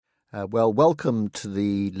Well, welcome to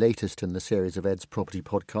the latest in the series of Ed's property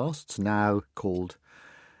podcasts, now called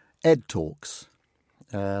Ed Talks.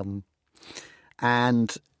 And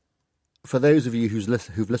for those of you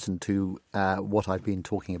who've listened to what I've been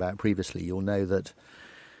talking about previously, you'll know that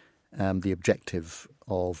the objective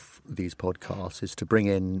of these podcasts is to bring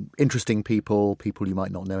in interesting people you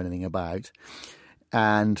might not know anything about.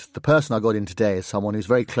 And the person I got in today is someone who's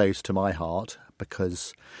very close to my heart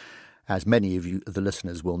because, as many of you, the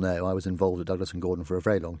listeners, will know, I was involved at Douglas & Gordon for a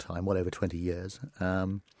very long time, well over 20 years,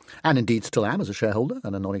 and indeed still am as a shareholder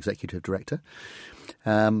and a non-executive director.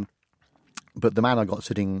 But the man I got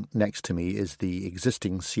sitting next to me is the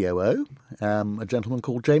existing COO, a gentleman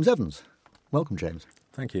called James Evans. Welcome, James.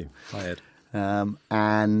 Thank you. Hi, Ed.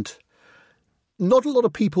 And not a lot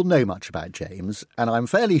of people know much about James, and I'm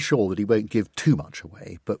fairly sure that he won't give too much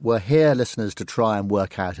away, but we're here, listeners, to try and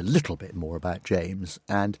work out a little bit more about James.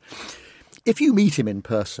 And if you meet him in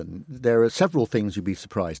person, there are several things you'd be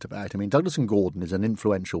surprised about. I mean, Douglas & Gordon is an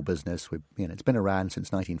influential business. It's been around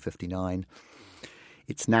since 1959.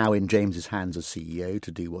 It's now in James's hands as CEO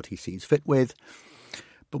to do what he sees fit with.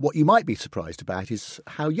 But what you might be surprised about is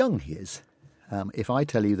how young he is. If I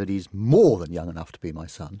tell you that he's more than young enough to be my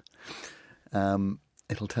son,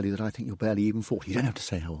 it'll tell you that I think you're barely even 40. You don't have to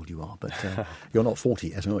say how old you are, but you're not 40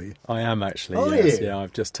 yet, are you? I am actually. Oh, yes. yeah. Yeah,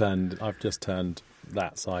 I've just turned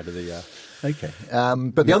that side of the. Okay.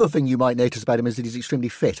 But the other thing you might notice about him is that he's extremely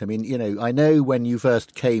fit. I mean, I know when you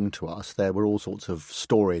first came to us, there were all sorts of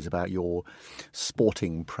stories about your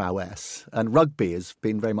sporting prowess, and rugby has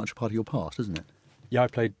been very much a part of your past, isn't it? Yeah, I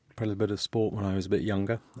played a little bit of sport when I was a bit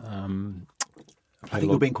younger. I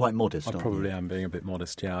think you're being quite modest. I probably am being a bit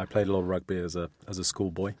modest. Yeah, I played a lot of rugby as a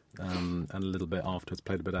schoolboy, and a little bit afterwards.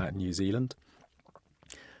 Played a bit out in New Zealand.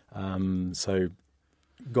 So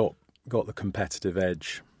got the competitive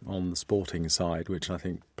edge on the sporting side, which I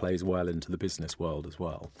think plays well into the business world as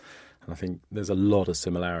well. And I think there's a lot of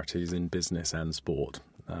similarities in business and sport.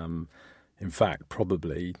 In fact,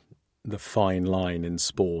 probably the fine line in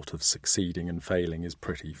sport of succeeding and failing is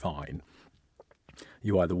pretty fine.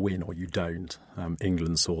 You either win or you don't.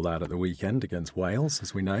 England saw that at the weekend against Wales,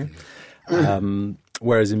 as we know.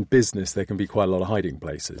 Whereas in business, there can be quite a lot of hiding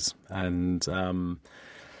places. And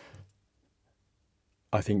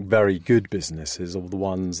I think very good businesses are the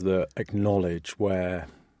ones that acknowledge where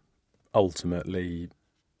ultimately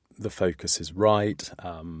the focus is right,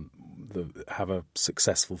 have a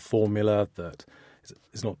successful formula that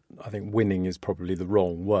is not, I think winning is probably the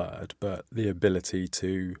wrong word, but the ability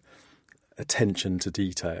to attention to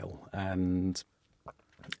detail. And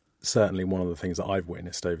certainly one of the things that I've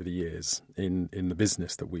witnessed over the years in the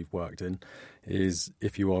business that we've worked in is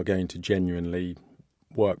if you are going to genuinely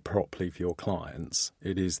work properly for your clients,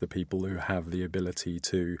 it is the people who have the ability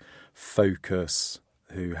to focus,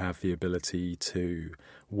 who have the ability to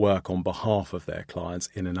work on behalf of their clients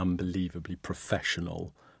in an unbelievably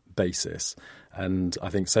professional basis. And I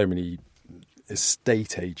think so many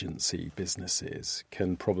estate agency businesses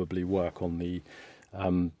can probably work on the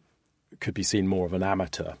could be seen more of an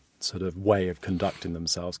amateur sort of way of conducting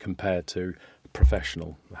themselves compared to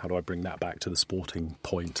professional. How do I bring that back to the sporting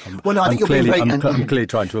point? I think I'm clearly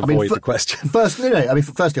trying to avoid the question. Firstly,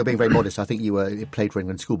 you're being very modest. I think you played for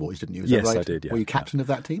England schoolboys, didn't you? Yes, that right? I did. Yeah. Were you captain of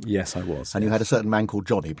that team? Yes, I was. And you had a certain man called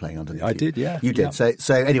Johnny playing underneath. I did. Yeah, you did. Yeah.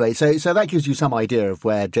 So anyway, so that gives you some idea of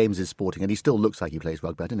where James is sporting, and he still looks like he plays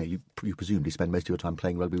rugby. I don't know. You presumably spend most of your time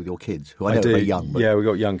playing rugby with your kids, who I know are very young. But... Yeah, we've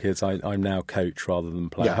got young kids. I'm now coach rather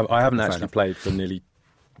than play. Yeah, I haven't actually played for nearly.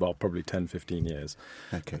 Well, probably 10, 15 years.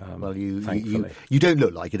 Okay. Well, you don't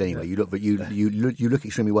look like it anyway. Yeah. You look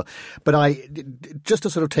extremely well. But just to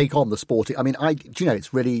sort of take on the sport. I mean,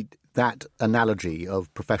 it's really that analogy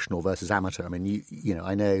of professional versus amateur. I mean,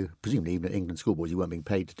 I know presumably even at England schoolboys you weren't being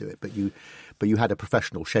paid to do it, but you had a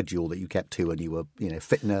professional schedule that you kept to, and you were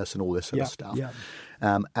fitness and all this sort of stuff. Yeah.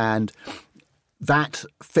 And that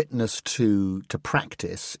fitness to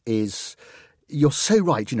practice is. You're so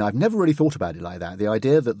right. I've never really thought about it like that. The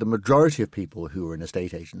idea that the majority of people who are in a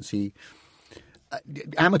estate agency,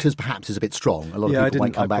 amateurs perhaps is a bit strong. A lot of people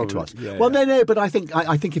might come back to us. Yeah, No. But I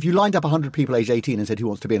think if you lined up 100 people age 18 and said who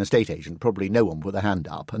wants to be an estate agent, probably no one put their hand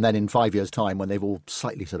up. And then in 5 years' time, when they've all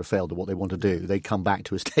slightly sort of failed at what they want to do, they come back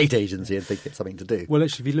to a estate agency and think it's something to do. Well,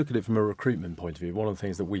 actually, if you look at it from a recruitment point of view, one of the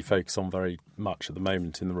things that we focus on very much at the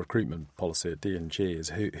moment in the recruitment policy at D&G is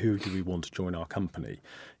who do we want to join our company?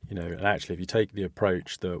 And actually, if you take the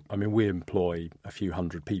approach that, we employ a few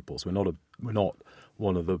hundred people, so we're not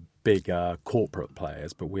one of the bigger corporate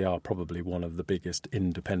players, but we are probably one of the biggest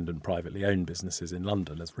independent privately owned businesses in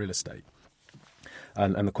London as real estate.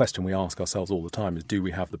 And the question we ask ourselves all the time is, do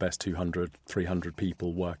we have the best 200, 300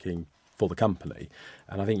 people working for the company?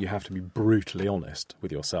 And I think you have to be brutally honest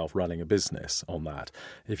with yourself running a business on that.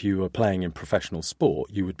 If you were playing in professional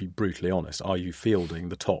sport, you would be brutally honest. Are you fielding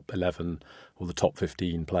the top 11 or the top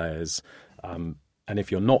 15 players? And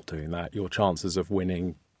if you're not doing that, your chances of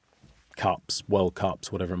winning cups, World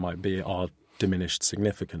Cups, whatever it might be, are diminished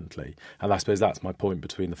significantly. And I suppose that's my point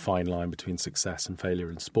between the fine line between success and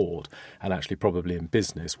failure in sport, and actually probably in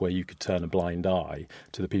business, where you could turn a blind eye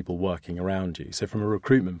to the people working around you. So from a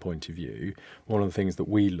recruitment point of view, one of the things that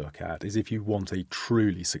we look at is, if you want a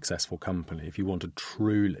truly successful company, if you want to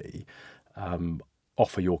truly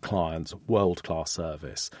offer your clients world-class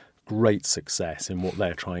service, great success in what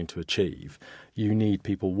they're trying to achieve, you need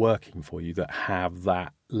people working for you that have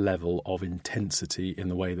that level of intensity in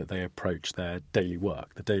the way that they approach their daily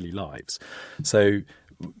work, their daily lives. So,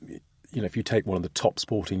 if you take one of the top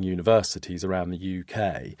sporting universities around the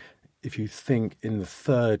UK, if you think in the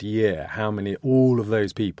third year how many, all of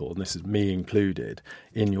those people, and this is me included,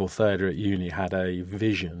 in your third year at uni had a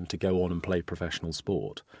vision to go on and play professional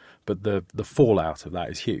sport. But the fallout of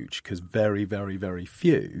that is huge, because very, very, very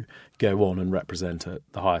few go on and represent at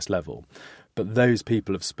the highest level. But those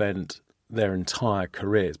people have spent their entire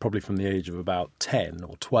careers, probably from the age of about 10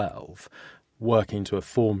 or 12, working to a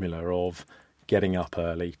formula of getting up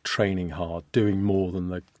early, training hard, doing more than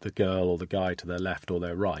the girl or the guy to their left or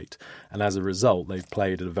their right. And as a result, they've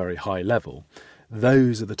played at a very high level.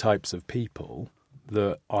 Those are the types of people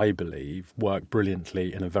that I believe work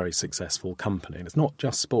brilliantly in a very successful company. And it's not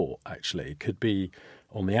just sport, actually. It could be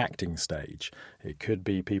on the acting stage. It could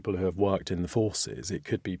be people who have worked in the forces. It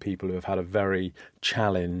could be people who have had a very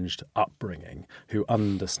challenged upbringing, who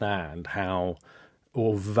understand how,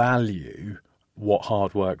 or value what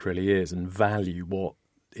hard work really is, and value what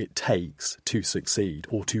it takes to succeed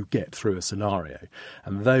or to get through a scenario.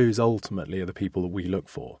 And those ultimately are the people that we look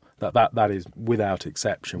for. That is, without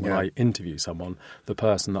exception, when I interview someone, the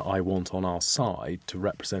person that I want on our side to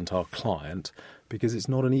represent our client, because it's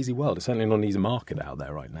not an easy world. It's certainly not an easy market out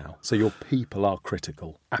there right now. So your people are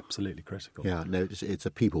critical, absolutely critical. Yeah, no, it's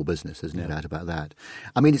a people business. There's no doubt about that.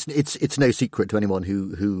 I mean, it's no secret to anyone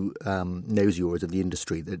who knows you or is in the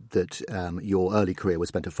industry that your early career was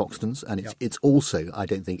spent at Foxtons, and it's also, I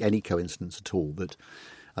don't think, any coincidence at all that,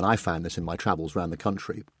 and I found this in my travels around the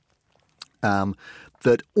country,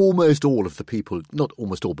 that almost all of the people, not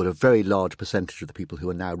almost all, but a very large percentage of the people who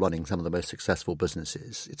are now running some of the most successful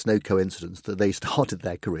businesses, it's no coincidence that they started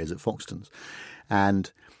their careers at Foxtons.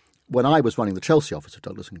 And when I was running the Chelsea office of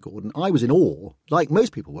Douglas and Gordon, I was in awe, like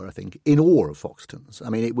most people were, I think, in awe of Foxtons. I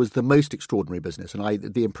mean, it was the most extraordinary business. And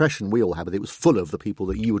the impression we all had, it was full of the people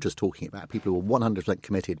that you were just talking about, people who were 100%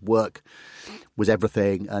 committed, work was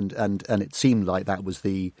everything. And it seemed like that was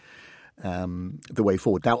the way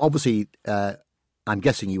forward. Now, obviously, I'm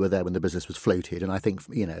guessing you were there when the business was floated, and I think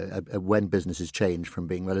when businesses change from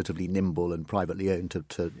being relatively nimble and privately owned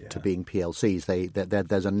to being PLCs,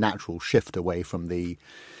 there's a natural shift away from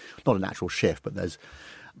not a natural shift, but there's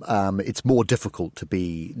it's more difficult to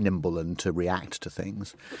be nimble and to react to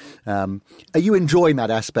things. Are you enjoying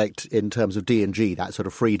that aspect in terms of D&G, that sort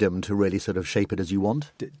of freedom to really sort of shape it as you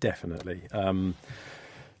want? Definitely.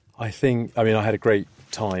 I had a great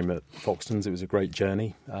time at Foxtons. It was a great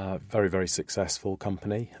journey, very, very successful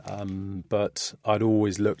company. But I'd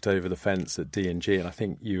always looked over the fence at D&G, and I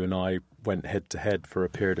think you and I went head to head for a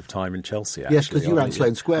period of time in Chelsea. Actually. Yes, because you ran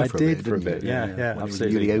Sloane Square for a bit. I did for a bit, yeah,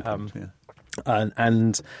 absolutely. Newly opened,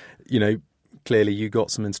 And clearly you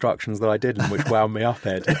got some instructions that I didn't, which wound me up,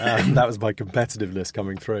 Ed. That was my competitiveness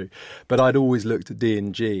coming through. But I'd always looked at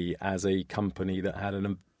D&G as a company that had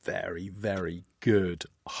a very, very good,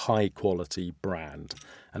 high-quality brand.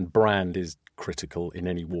 And brand is critical in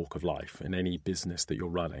any walk of life, in any business that you're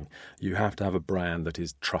running. You have to have a brand that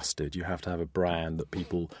is trusted. You have to have a brand that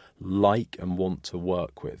people like and want to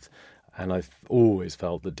work with. And I've always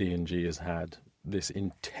felt that D&G has had this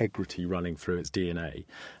integrity running through its DNA.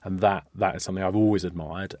 And that is something I've always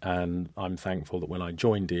admired. And I'm thankful that when I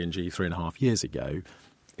joined D&G 3.5 years ago,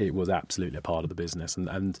 it was absolutely a part of the business.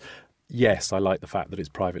 And yes, I like the fact that it's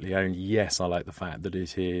privately owned. Yes, I like the fact that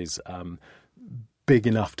it is big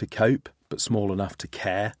enough to cope, but small enough to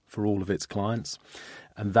care for all of its clients.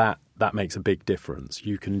 And that makes a big difference.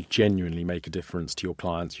 You can genuinely make a difference to your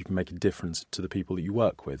clients. You can make a difference to the people that you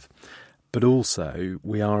work with. But also,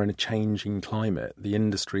 we are in a changing climate. The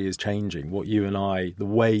industry is changing. The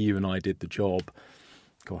way you and I did the job,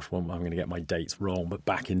 I'm going to get my dates wrong, but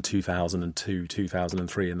back in 2002,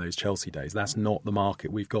 2003, in those Chelsea days, that's not the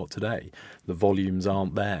market we've got today. The volumes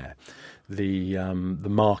aren't there. the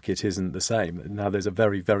market isn't the same. Now, there's a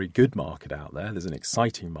very, very good market out there. There's an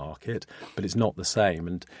exciting market, but it's not the same.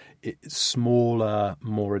 And smaller,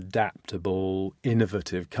 more adaptable,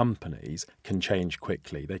 innovative companies can change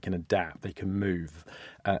quickly. They can adapt, they can move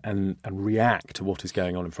and react to what is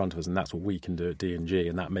going on in front of us. And that's what we can do at D&G,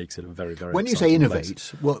 and that makes it a very, very When you say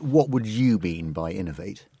innovate, what would you mean by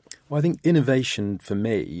innovate? Well, I think innovation for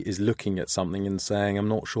me is looking at something and saying, I'm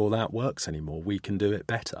not sure that works anymore. We can do it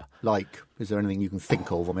better. Like, is there anything you can think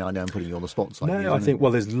of? I mean, I know I'm putting you on the spot. No, I think,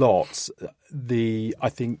 well, there's lots. I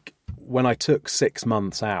think when I took 6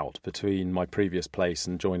 months out between my previous place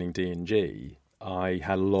and joining D&G, I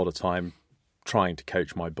had a lot of time trying to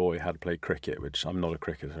coach my boy how to play cricket, which I'm not a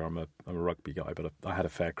cricketer, I'm a rugby guy, but I had a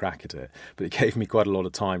fair crack at it. But it gave me quite a lot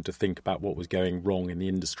of time to think about what was going wrong in the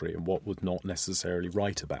industry and what was not necessarily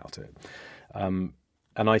right about it. And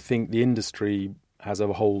I think the industry has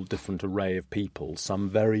a whole different array of people, some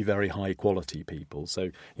very, very high quality people.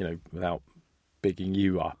 So, without bigging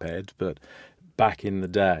you up, Ed, but back in the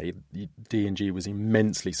day, D&G was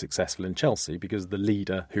immensely successful in Chelsea because the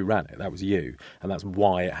leader who ran it, that was you, and that's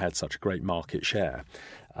why it had such a great market share.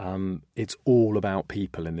 It's all about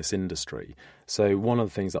people in this industry. So one of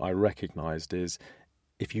the things that I recognised is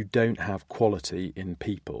if you don't have quality in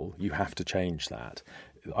people, you have to change that.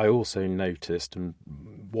 I also noticed and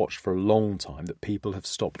watched for a long time that people have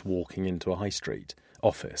stopped walking into a high street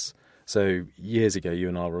office. So years ago, you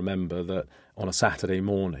and I remember that on a Saturday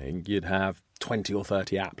morning, you'd have 20 or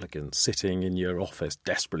 30 applicants sitting in your office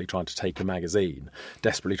desperately trying to take a magazine,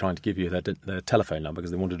 desperately trying to give you their telephone number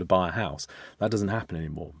because they wanted to buy a house. That doesn't happen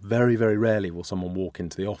anymore. Very, very rarely will someone walk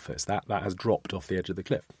into the office. That has dropped off the edge of the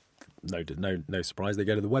cliff. No surprise, they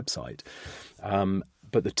go to the website.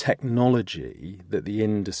 But the technology that the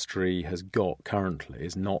industry has got currently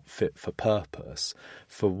is not fit for purpose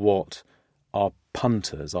for what our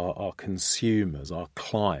punters, our consumers, our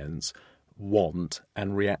clients want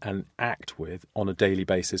and act with on a daily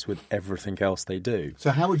basis with everything else they do. So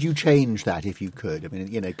how would you change that if you could? I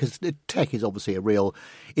mean, because tech is obviously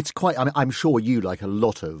I'm sure you, like a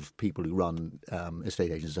lot of people who run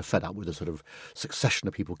estate agents, are fed up with a sort of succession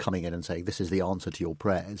of people coming in and saying, this is the answer to your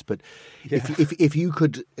prayers. But if you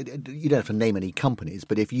could, you don't have to name any companies,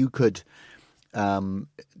 but if you could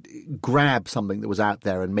grab something that was out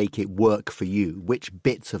there and make it work for you, which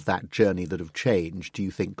bits of that journey that have changed do you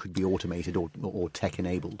think could be automated or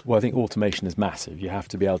tech-enabled? Well, I think automation is massive. You have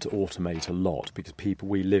to be able to automate a lot because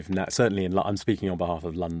we live now, certainly I'm speaking on behalf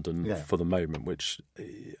of London for the moment,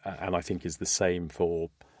 and I think is the same for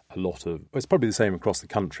a lot of, it's probably the same across the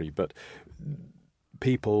country, but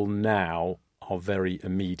people now are very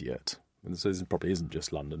immediate. And so this probably isn't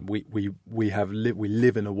just London. We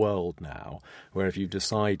live in a world now where if you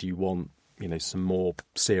decide you want some more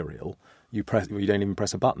cereal, you don't even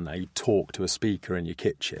press a button now. You talk to a speaker in your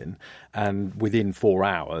kitchen, and within 4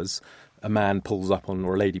 hours, a man pulls up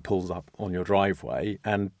or a lady pulls up on your driveway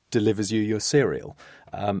and delivers you your cereal.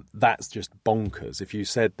 That's just bonkers. If you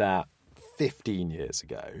said that 15 years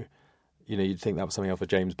ago, you'd think that was something off a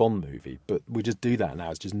James Bond movie, but we just do that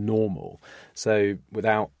now. It's just normal. So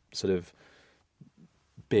without sort of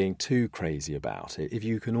being too crazy about it, if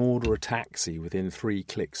you can order a taxi within 3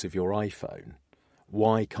 clicks of your iPhone,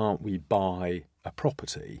 why can't we buy a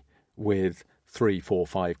property with 3, 4,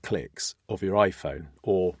 5 clicks of your iPhone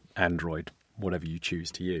or Android, whatever you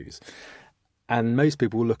choose to use? And most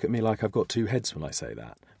people will look at me like I've got 2 heads when I say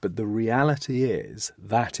that. But the reality is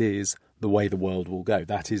that is the way the world will go.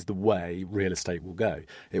 That is the way real estate will go.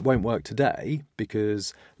 It won't work today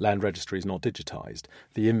because land registry is not digitised.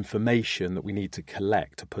 The information that we need to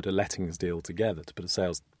collect to put a lettings deal together, to put a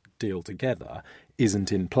sales deal together,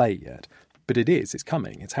 isn't in play yet. But it is. It's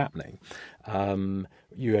coming. It's happening.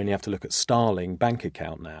 You only have to look at Starling bank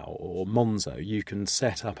account now or Monzo. You can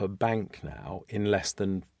set up a bank now in less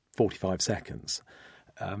than 45 seconds.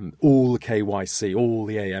 All the KYC, all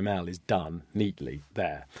the AML is done neatly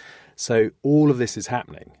there. So all of this is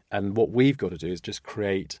happening, and what we've got to do is just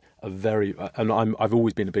create I've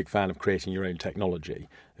always been a big fan of creating your own technology.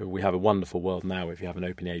 We have a wonderful world now. If you have an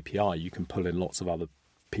open API, you can pull in lots of other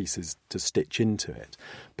pieces to stitch into it,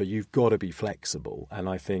 but you've got to be flexible. And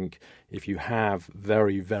I think if you have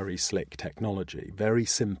very, very slick technology, very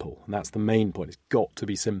simple, and that's the main point, it's got to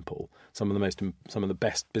be simple. Some of the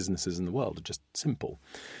best businesses in the world are just simple.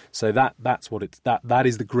 So that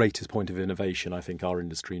is the greatest point of innovation I think our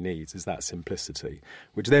industry needs, is that simplicity,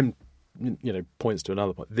 which then points to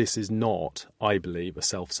another point. This is not, I believe, a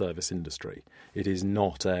self-service industry. It is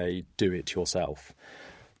not a do-it-yourself.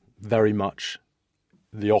 Very much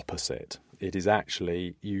the opposite. it is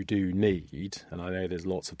actually, you do need, and I know there's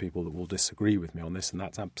lots of people that will disagree with me on this, and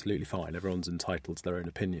that's absolutely fine. Everyone's entitled to their own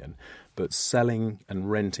opinion. But selling and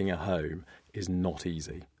renting a home is not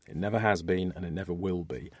easy. It never has been, and it never will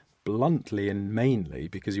be. Bluntly and mainly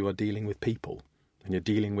because you are dealing with people and you're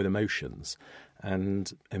dealing with emotions.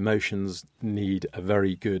 And emotions need a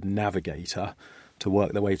very good navigator to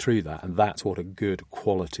work their way through that, and that's what a good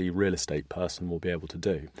quality real estate person will be able to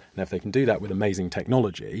do. And if they can do that with amazing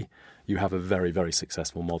technology, you have a very, very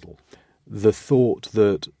successful model. The thought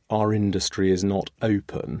that our industry is not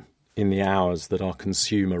open in the hours that our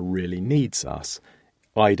consumer really needs us,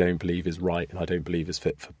 I don't believe is right, and I don't believe is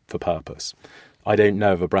fit for purpose. I don't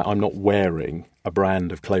know of a brand. I'm not wearing a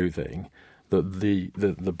brand of clothing that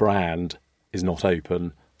the brand is not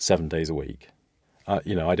open 7 days a week.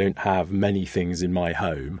 I don't have many things in my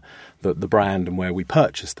home that the brand and where we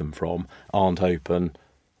purchase them from aren't open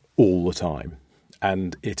all the time.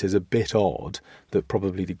 And it is a bit odd that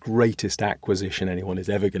probably the greatest acquisition anyone is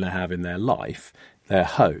ever going to have in their life, their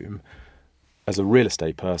home, as a real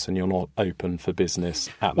estate person, you're not open for business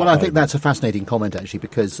at that moment. Well, I think that's a fascinating comment, actually,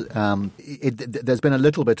 because there's been a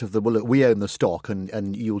little bit of the, well, look, we own the stock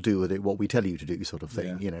and you'll do with it what we tell you to do sort of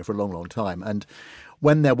thing, for a long, long time. And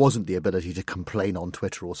when there wasn't the ability to complain on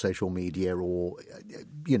Twitter or social media or,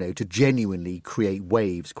 to genuinely create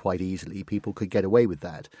waves quite easily, people could get away with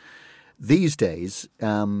that. These days,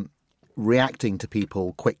 reacting to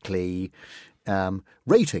people quickly,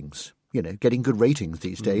 ratings, getting good ratings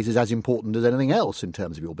these days is as important as anything else in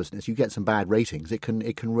terms of your business. You get some bad ratings, it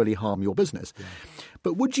can really harm your business. Yeah.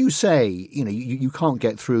 But would you say, you can't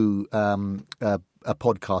get through a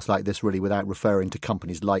podcast like this really without referring to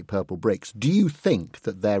companies like Purple Bricks. Do you think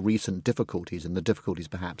that their recent difficulties and the difficulties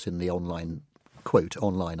perhaps in the online, quote,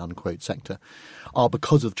 online, unquote, sector are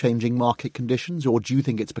because of changing market conditions, or do you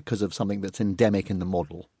think it's because of something that's endemic in the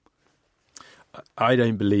model? I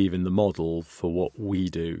don't believe in the model for what we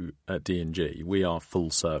do at D&G. We are full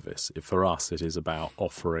service. For us, it is about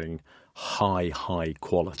offering high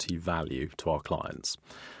quality value to our clients.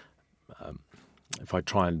 If I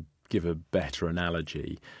try and give a better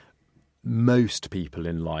analogy, most people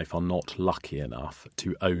in life are not lucky enough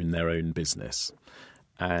to own their own business.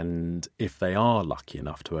 And if they are lucky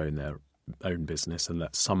enough to own their own business and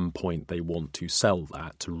at some point they want to sell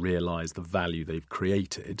that to realise the value they've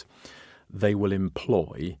created, they will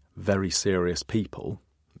employ very serious people,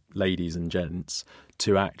 ladies and gents,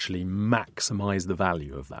 to actually maximise the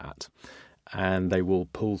value of that. And they will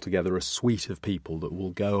pull together a suite of people that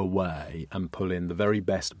will go away and pull in the very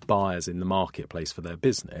best buyers in the marketplace for their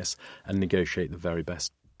business and negotiate the very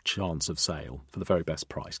best chance of sale for the very best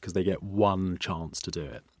price, because they get one chance to do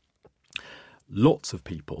it. Lots of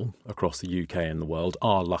people across the UK and the world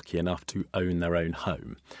are lucky enough to own their own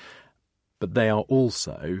home. But they are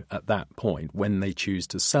also, at that point, when they choose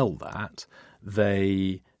to sell that,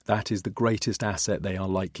 that is the greatest asset they are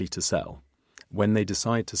likely to sell. When they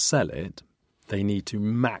decide to sell it, they need to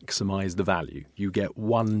maximise the value. You get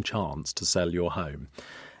one chance to sell your home.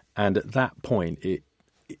 And at that point, it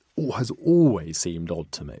has always seemed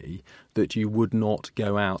odd to me that you would not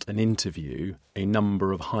go out and interview a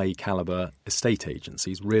number of high-caliber estate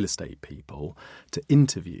agencies, real estate people, to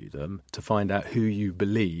interview them to find out who you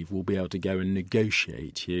believe will be able to go and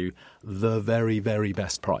negotiate you the very, very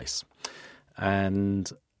best price. And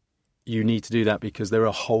you need to do that because there are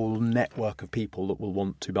a whole network of people that will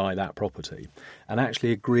want to buy that property. And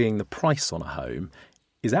actually agreeing the price on a home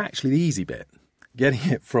is actually the easy bit.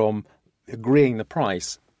 Getting it from agreeing the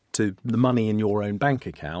price to the money in your own bank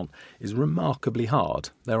account is remarkably hard.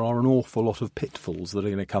 There are an awful lot of pitfalls that are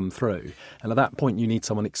going to come through. And at that point, you need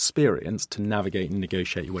someone experienced to navigate and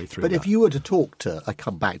negotiate your way through But that. if you were to talk to, I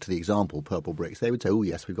come back to the example, Purple Bricks, they would say, oh,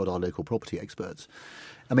 yes, we've got our local property experts.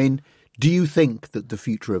 I mean, do you think that the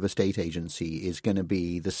future of a estate agency is going to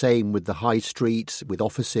be the same with the high street, with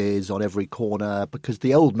offices on every corner? Because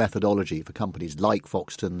the old methodology for companies like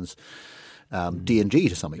Foxtons, D&G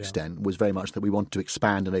to some extent, was very much that we wanted to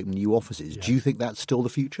expand and open new offices. Yeah. Do you think that's still the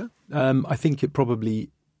future? I think it probably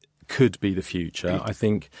could be the future. I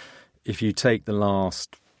think if you take the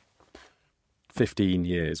last 15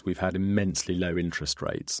 years, we've had immensely low interest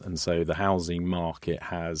rates. And so the housing market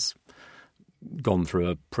has gone through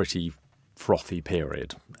a pretty frothy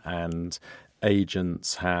period. And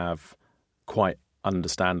agents have quite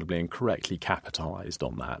understandably and correctly capitalised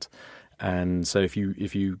on that. And so if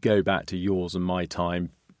you go back to yours and my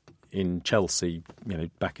time in Chelsea,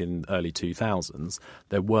 back in early 2000s,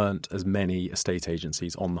 there weren't as many estate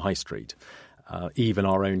agencies on the high street. Even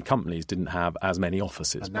our own companies didn't have as many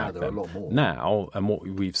offices. And now there are a lot more. Now, and what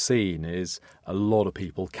we've seen is a lot of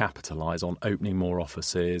people capitalise on opening more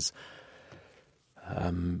offices,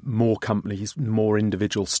 more companies, more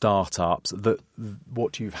individual startups.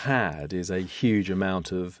 What you've had is a huge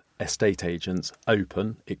amount of estate agents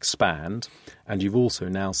open, expand, and you've also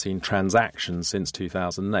now seen transactions since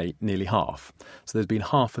 2008, nearly half. So there's been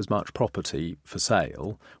half as much property for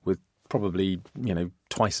sale, with probably,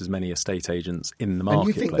 twice as many estate agents in the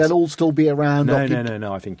marketplace. And you think they'll all still be around?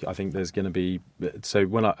 No. I think there's going to be. So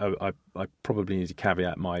when I probably need to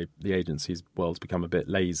caveat the agency's world's become a bit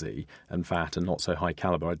lazy and fat and not so high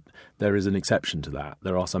caliber. There is an exception to that.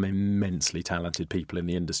 There are some immensely talented people in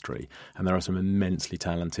the industry, and there are some immensely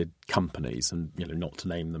talented companies, and not to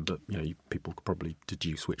name them, but people could probably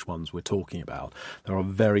deduce which ones we're talking about. There are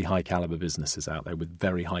very high caliber businesses out there with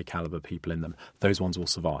very high caliber people in them. Those ones will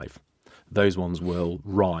survive. Those ones will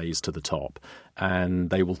rise to the top, and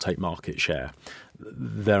they will take market share.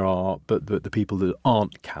 But the people that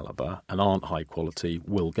aren't caliber and aren't high quality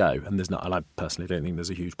will go, and and I personally don't think there's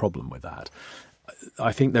a huge problem with that.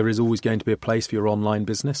 I think there is always going to be a place for your online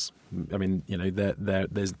business. I mean,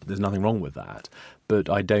 there's nothing wrong with that, but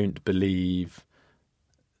I don't believe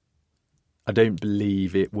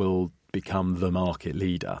it will become the market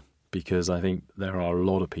leader. Because I think there are a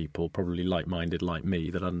lot of people, probably like-minded like me,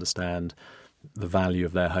 that understand the value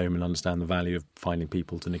of their home and understand the value of finding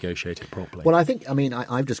people to negotiate it properly. Well,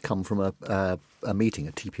 I've just come from a meeting,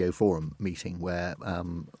 a TPO forum meeting, where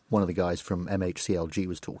one of the guys from MHCLG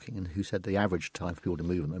was talking, and who said the average time for people to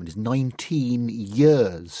move at the moment is 19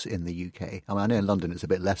 years in the UK. I know in London it's a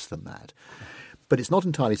bit less than that. But it's not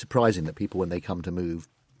entirely surprising that people, when they come to move,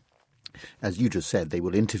 as you just said, they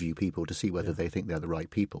will interview people to see whether they think they're the right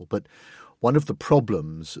people. But one of the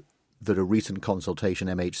problems that a recent consultation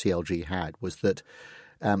MHCLG had was that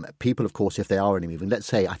people, of course, if they are only moving, let's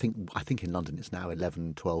say, I think in London it's now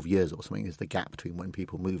 11, 12 years or something is the gap between when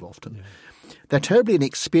people move often. Yeah. They're terribly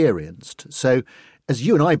inexperienced. So as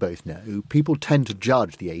you and I both know, people tend to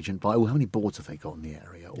judge the agent by, how many boards have they got in the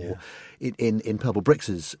area? Or in Purple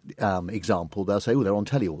Bricks' example, they'll say, they're on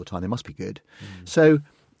telly all the time, they must be good. So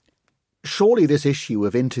surely this issue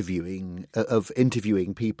of interviewing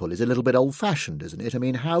people is a little bit old-fashioned, isn't it? I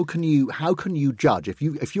mean, how can you judge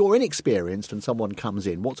if you're inexperienced and someone comes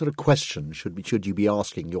in? What sort of questions should you be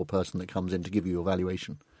asking your person that comes in to give you a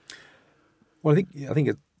valuation? Well, I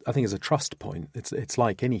think it's a trust point. It's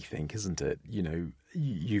like anything, isn't it?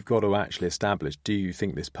 You've got to actually establish: do you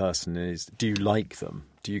think this person is? Do you like them?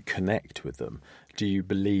 Do you connect with them? Do you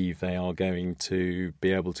believe they are going to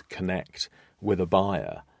be able to connect with a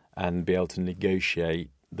buyer and be able to negotiate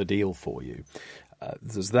the deal for you?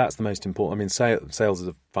 So that's the most important. I mean, sales is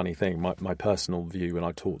a funny thing. My personal view, when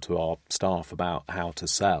I talk to our staff about how to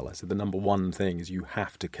sell, I said the number one thing is you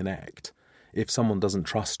have to connect. If someone doesn't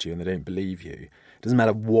trust you and they don't believe you, it doesn't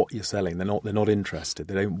matter what you're selling. They're not interested.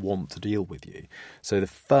 They don't want to deal with you. So the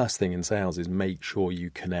first thing in sales is make sure you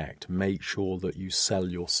connect. Make sure that you sell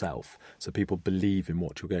yourself so people believe in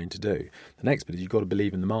what you're going to do. The next bit is you've got to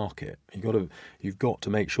believe in the market. You've got to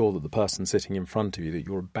make sure that the person sitting in front of you that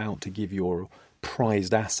you're about to give your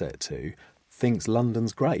prized asset to thinks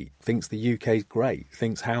London's great, thinks the UK's great,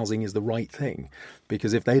 thinks housing is the right thing.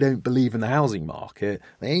 Because if they don't believe in the housing market,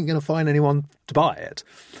 they ain't going to find anyone to buy it.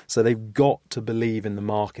 So they've got to believe in the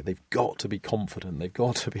market. They've got to be confident. They've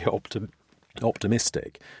got to be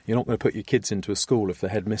optimistic. You're not going to put your kids into a school if the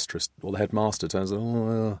headmistress or the headmaster turns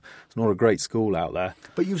out, it's not a great school out there.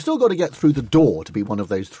 But you've still got to get through the door to be one of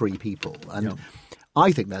those three people. And yeah.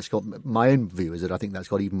 I think my own view is that I think that's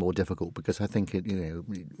got even more difficult, because I think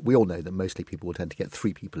we all know that mostly people will tend to get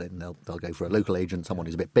three people in. They'll go for a local agent, someone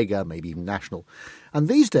who's a bit bigger, maybe even national. And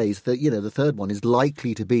these days, the third one is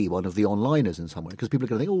likely to be one of the onliners in some way, because people are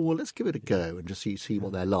going to think, let's give it a go and just see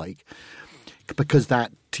what they're like. Because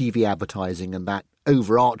that TV advertising and that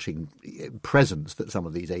overarching presence that some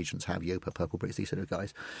of these agents have, Yopa, Purple Bricks, these sort of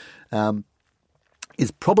guys, is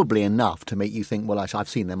probably enough to make you think, well, actually, I've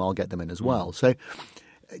seen them, I'll get them in as well. So,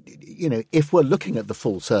 if we're looking at the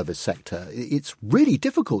full service sector, it's really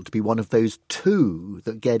difficult to be one of those two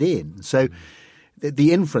that get in. So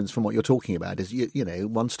the inference from what you're talking about is,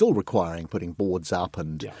 one's still requiring putting boards up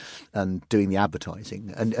and doing the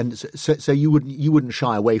advertising. And so you wouldn't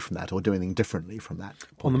shy away from that or do anything differently from that?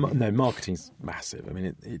 No, marketing's massive. I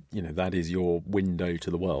mean, that is your window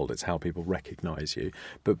to the world. It's how people recognise you.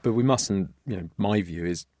 But we mustn't, my view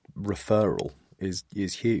is referral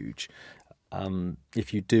is huge.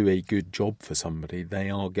 If you do a good job for somebody,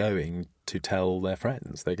 they are going to tell their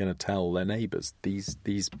friends. They're going to tell their neighbours. These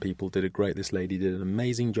people this lady did an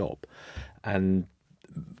amazing job. And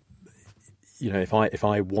if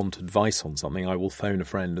I want advice on something, I will phone a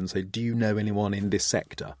friend and say, do you know anyone in this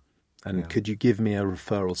sector? And could you give me a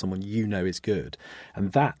referral, someone you know is good?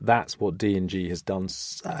 And that's what D&G has done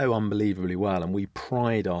so unbelievably well. And we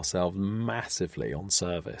pride ourselves massively on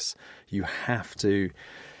service. You have to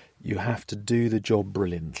do the job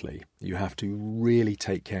brilliantly. You have to really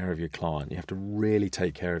take care of your client. You have to really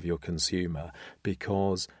take care of your consumer,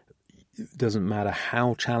 because it doesn't matter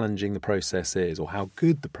how challenging the process is or how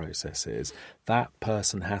good the process is, that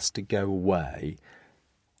person has to go away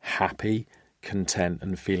happy, content,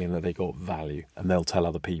 and feeling that they got value, and they'll tell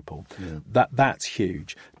other people. That's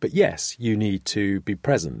huge. But yes, you need to be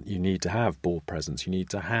present. You need to have board presence. You need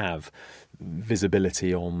to have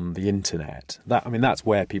visibility on the internet. That's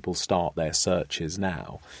where people start their searches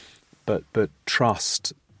now. But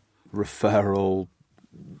trust, referral,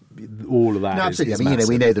 all of that. No, absolutely. Is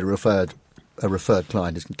we know that a referred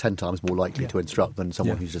client is 10 times more likely to instruct than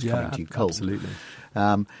someone who's just coming to you cold. Absolutely.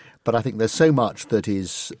 But I think there's so much that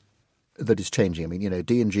is changing.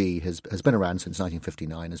 D&G has been around since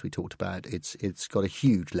 1959, as we talked about. It's got a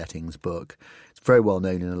huge lettings book. It's very well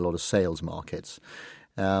known in a lot of sales markets.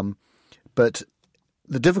 But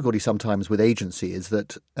the difficulty sometimes with agency is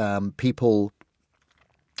that people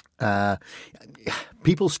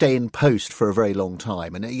stay in post for a very long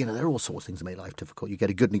time. And, there are all sorts of things that make life difficult. You get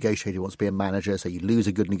a good negotiator who wants to be a manager, so you lose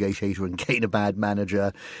a good negotiator and gain a bad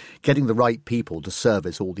manager. Getting the right people to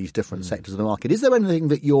service all these different sectors of the market. Is there anything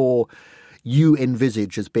that you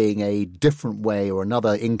envisage as being a different way or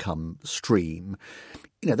another income stream?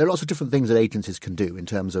 There are lots of different things that agencies can do in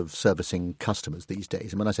terms of servicing customers these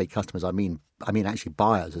days. And when I say customers, I mean actually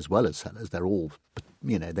buyers as well as sellers. They're all,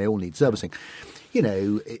 they all need servicing.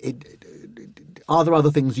 Are there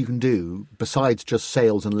other things you can do besides just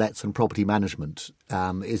sales and lets and property management?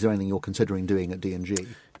 Is there anything you're considering doing at D&G?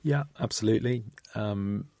 Yeah, absolutely.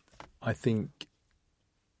 I think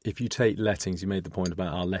if you take lettings, you made the point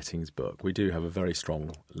about our lettings book. We do have a very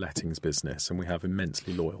strong lettings business, and we have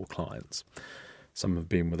immensely loyal clients. Some have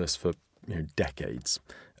been with us for decades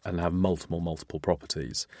and have multiple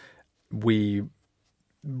properties. We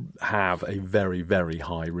have a very, very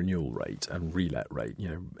high renewal rate and relet rate,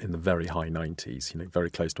 in the very high 90s, very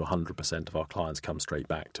close to 100% of our clients come straight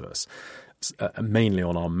back to us, mainly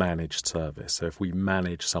on our managed service. So if we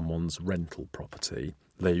manage someone's rental property,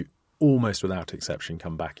 they almost without exception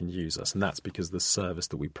come back and use us. And that's because the service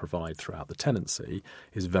that we provide throughout the tenancy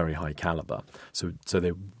is very high caliber. So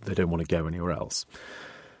they don't want to go anywhere else.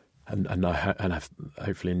 And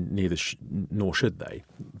hopefully neither nor should they.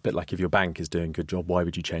 But like if your bank is doing a good job, why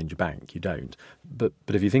would you change your bank? You don't. But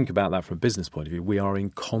if you think about that from a business point of view, we are in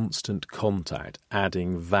constant contact,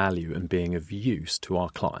 adding value and being of use to our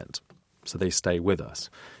client. So they stay with us.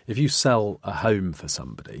 If you sell a home for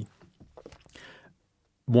somebody,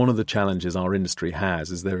 one of the challenges our industry has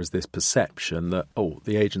is there is this perception that,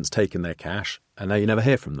 the agent's taken their cash and now you never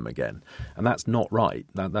hear from them again. And that's not right.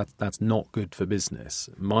 That's not good for business.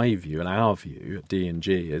 My view and our view at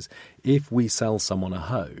D&G is if we sell someone a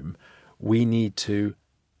home, we need to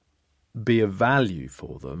be of value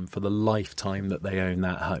for them for the lifetime that they own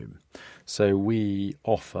that home. So we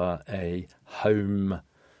offer a home,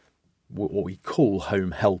 what we call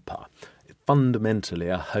home helper. Fundamentally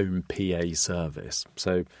a home PA service.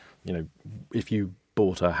 So, if you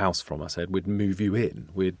bought a house from us, Ed, we'd move you in.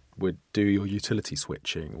 We'd do your utility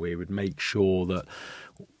switching. We would make sure that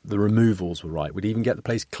the removals were right. We'd even get the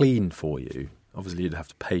place clean for you. Obviously, you'd have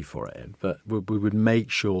to pay for it, Ed, but we would make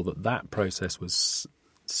sure that process was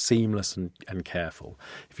seamless and careful.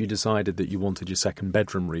 If you decided that you wanted your second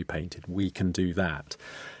bedroom repainted, we can do that.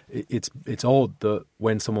 It's odd that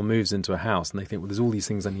when someone moves into a house and they think, well, there's all these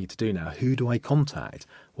things I need to do now. Who do I contact?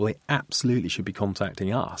 Well, they absolutely should be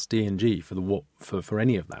contacting us, D&G, for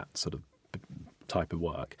any of that sort of type of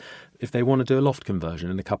work. If they want to do a loft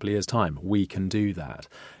conversion in a couple of years' time, we can do that.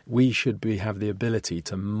 We should have the ability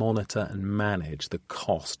to monitor and manage the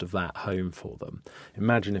cost of that home for them.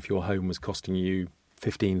 Imagine if your home was costing you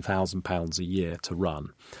 £15,000 a year to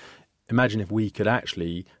run. Imagine if we could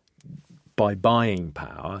actually, by buying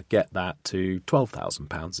power, get that to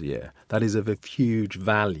 £12,000 a year. That is of a huge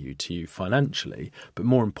value to you financially, but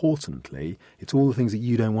more importantly, it's all the things that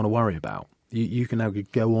you don't want to worry about. You can now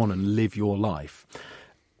go on and live your life.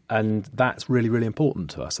 And that's really, really important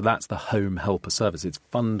to us. So that's the home helper service. It's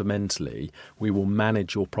fundamentally, we will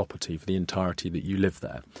manage your property for the entirety that you live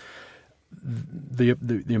there.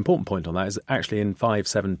 The important point on that is actually in 5,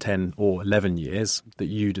 7, 10 or 11 years that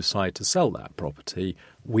you decide to sell that property,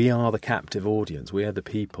 we are the captive audience. We are the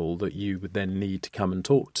people that you would then need to come and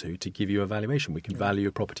talk to give you a valuation. We can value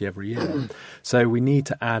your property every year. So we need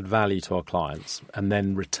to add value to our clients and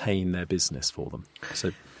then retain their business for them.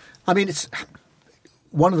 So,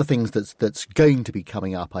 one of the things that's going to be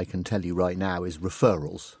coming up, I can tell you right now, is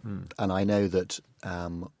referrals. And I know that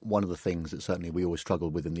one of the things that certainly we always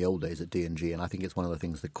struggled with in the old days at D&G, and I think it's one of the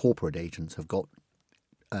things the corporate agents have got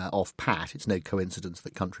off pat. It's no coincidence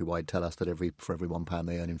that Countrywide tell us that for every £1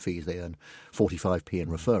 they earn in fees, they earn 45p in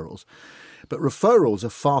referrals. But referrals are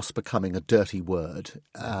fast becoming a dirty word.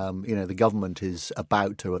 The government is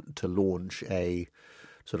about to launch a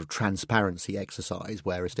sort of transparency exercise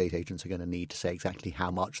where estate agents are going to need to say exactly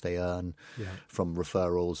how much they earn from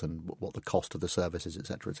referrals and what the cost of the service is, et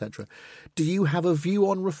cetera, et cetera. Do you have a view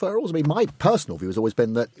on referrals? I mean, my personal view has always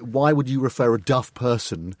been that why would you refer a duff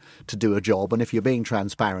person to do a job? And if you're being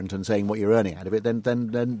transparent and saying what you're earning out of it,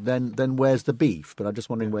 then where's the beef? But I'm just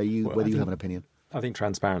wondering whether you have an opinion. I think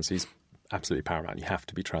transparency is absolutely paramount. You have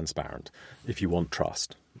to be transparent if you want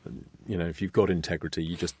trust. If you've got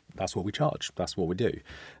integrity, that's what we charge. That's what we do.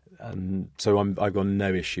 So I've got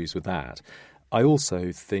no issues with that. I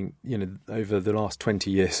also think, over the last 20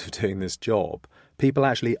 years of doing this job, people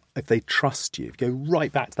actually, if they trust you, go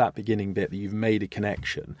right back to that beginning bit that you've made a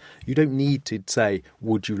connection, you don't need to say,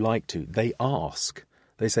 would you like to? They ask.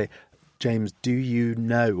 They say, James, do you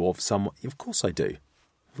know of someone? Of course I do.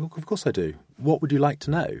 Of course I do. What would you like to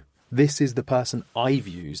know? This is the person I've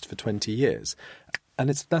used for 20 years. And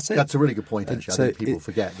that's it. That's a really good point, actually. I think people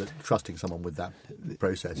forget that trusting someone with that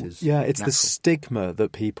process is it's natural. The stigma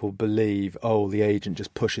that people believe, the agent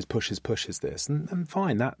just pushes this. And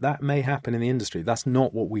fine, that may happen in the industry. That's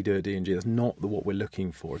not what we do at D&G. That's not what we're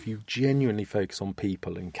looking for. If you genuinely focus on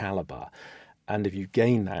people and calibre, and if you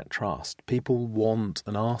gain that trust, people want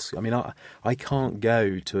and ask. I mean, I can't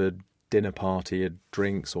go to a dinner party, a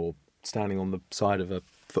drinks, or standing on the side of a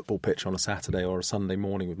football pitch on a Saturday or a Sunday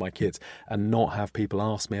morning with my kids and not have people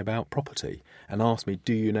ask me about property and ask me,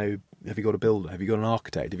 do you know, have you got a builder, have you got an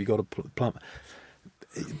architect, have you got a plumber?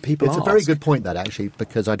 People It's ask. a very good point, that, actually,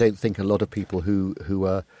 because I don't think a lot of people who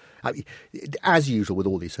are, as usual with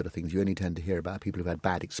all these sort of things, you only tend to hear about people who've had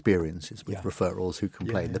bad experiences with referrals who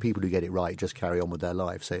complain. Yeah. The people who get it right just carry on with their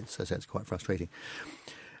lives, so it's quite frustrating.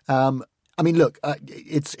 I mean, look,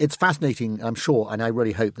 it's fascinating, I'm sure, and I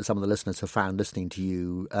really hope that some of the listeners have found listening to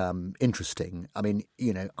you interesting. I mean,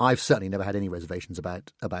 I've certainly never had any reservations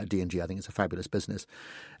about D&G. I think it's a fabulous business.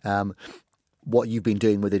 What you've been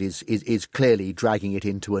doing with it is clearly dragging it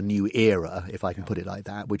into a new era, if I can put it like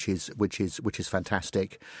that, which is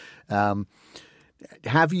fantastic.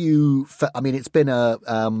 Have you? I mean, it's been a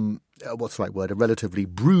what's the right word? A relatively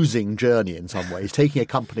bruising journey in some ways, taking a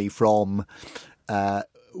company from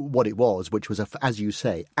what it was, which was, as you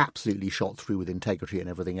say, absolutely shot through with integrity and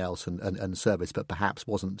everything else and service, but perhaps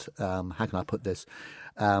wasn't, how can I put this,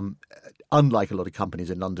 unlike a lot of companies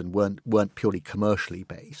in London, weren't purely commercially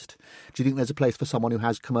based. Do you think there's a place for someone who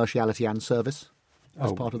has commerciality and service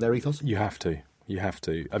as part of their ethos? You have to.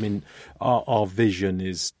 I mean, our vision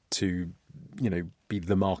is to, be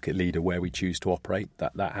the market leader where we choose to operate.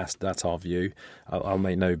 That's our view. I'll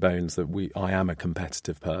make no bones that I am a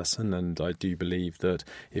competitive person, and I do believe that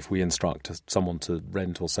if we instruct someone to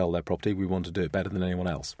rent or sell their property, we want to do it better than anyone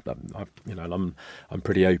else. I'm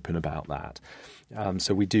pretty open about that.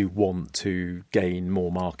 So we do want to gain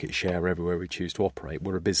more market share everywhere we choose to operate.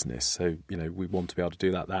 We're a business, so we want to be able to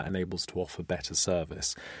do that. That enables to offer better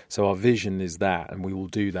service. So our vision is that, and we will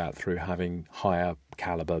do that through having higher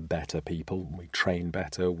calibre, better people. We train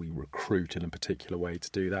better. We recruit in a particular way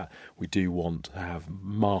to do that. We do want to have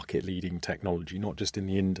market-leading technology, not just in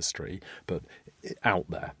the industry, but out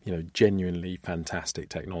there. Genuinely fantastic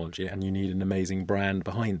technology, and you need an amazing brand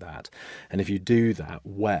behind that. And if you do that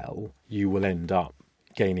well, you will end up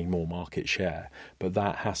gaining more market share. But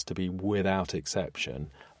that has to be, without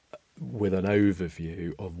exception, with an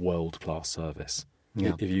overview of world-class service.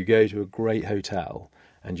 Yeah. If you go to a great hotel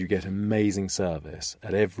and you get amazing service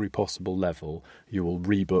at every possible level, you will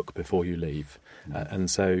rebook before you leave.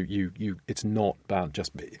 And so it's not about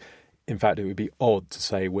just... In fact, it would be odd to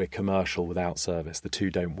say we're commercial without service. The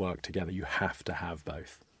two don't work together. You have to have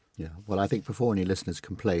both. Yeah, well, I think before any listeners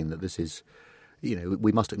complain that this is...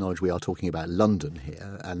 we must acknowledge we are talking about London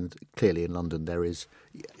here, and clearly in London there is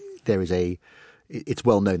a... It's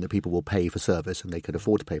well known that people will pay for service and they could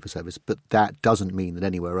afford to pay for service, but that doesn't mean that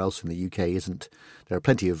anywhere else in the UK isn't. There are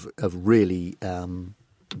plenty of really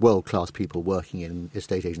world-class people working in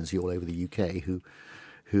estate agency all over the UK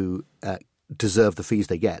who deserve the fees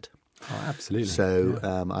they get. Oh, absolutely. So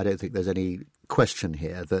I don't think there's any question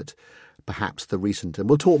here that perhaps the recent, and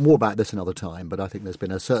we'll talk more about this another time, but I think there's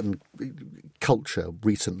been a certain culture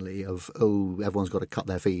recently of, everyone's got to cut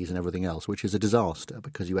their fees and everything else, which is a disaster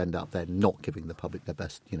because you end up then not giving the public the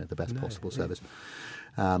best possible service.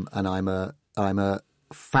 And I'm a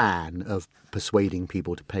fan of persuading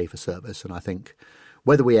people to pay for service, and I think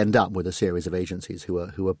whether we end up with a series of agencies who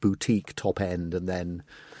are boutique, top end, and then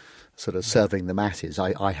sort of serving the masses,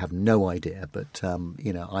 I have no idea. But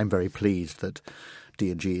I'm very pleased that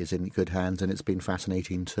D&G is in good hands, and it's been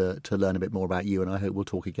fascinating to learn a bit more about you. And I hope we'll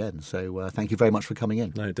talk again. So thank you very much for coming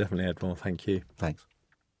in. No, definitely, Edmore. Thank you. Thanks.